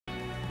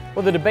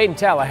Well, the debate in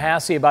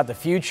Tallahassee about the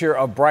future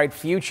of Bright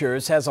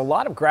Futures has a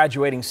lot of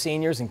graduating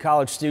seniors and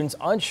college students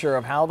unsure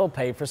of how they'll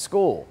pay for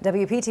school.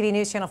 WPTV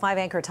News Channel 5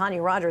 anchor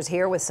Tanya Rogers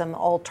here with some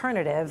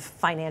alternative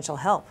financial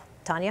help.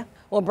 Tanya?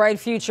 Well, Bright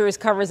Futures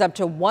covers up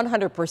to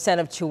 100%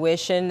 of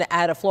tuition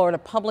at a Florida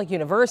public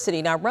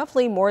university, now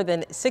roughly more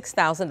than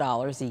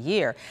 $6,000 a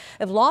year.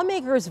 If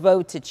lawmakers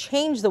vote to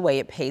change the way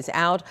it pays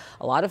out,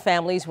 a lot of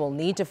families will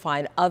need to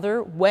find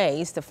other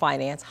ways to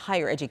finance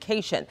higher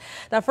education.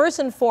 Now, first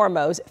and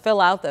foremost, fill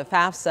out the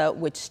FAFSA,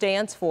 which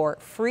stands for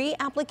Free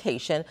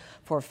Application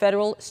for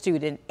Federal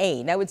Student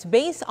Aid. Now, it's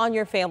based on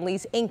your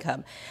family's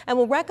income and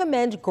will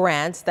recommend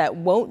grants that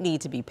won't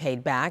need to be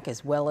paid back,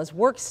 as well as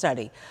work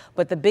study.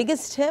 But the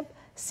biggest tip: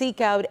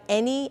 seek out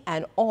any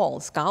and all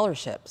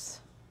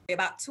scholarships.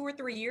 About 2 or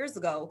 3 years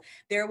ago,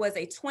 there was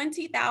a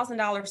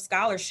 $20,000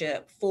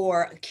 scholarship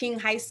for King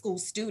High School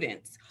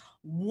students.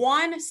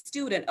 One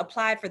student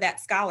applied for that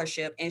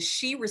scholarship and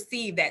she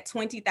received that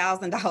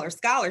 $20,000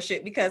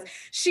 scholarship because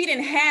she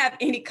didn't have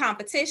any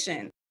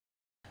competition.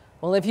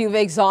 Well, if you've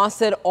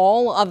exhausted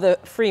all of the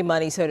free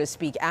money, so to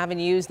speak,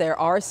 avenues, there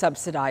are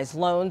subsidized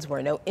loans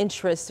where no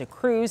interest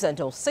accrues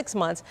until 6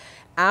 months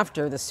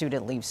after the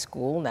student leaves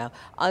school. Now,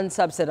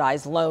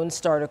 unsubsidized loans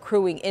start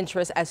accruing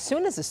interest as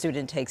soon as the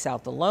student takes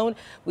out the loan.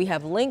 We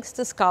have links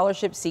to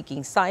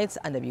scholarship-seeking sites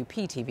on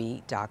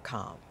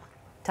WPTV.com.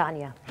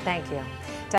 Tanya, thank you.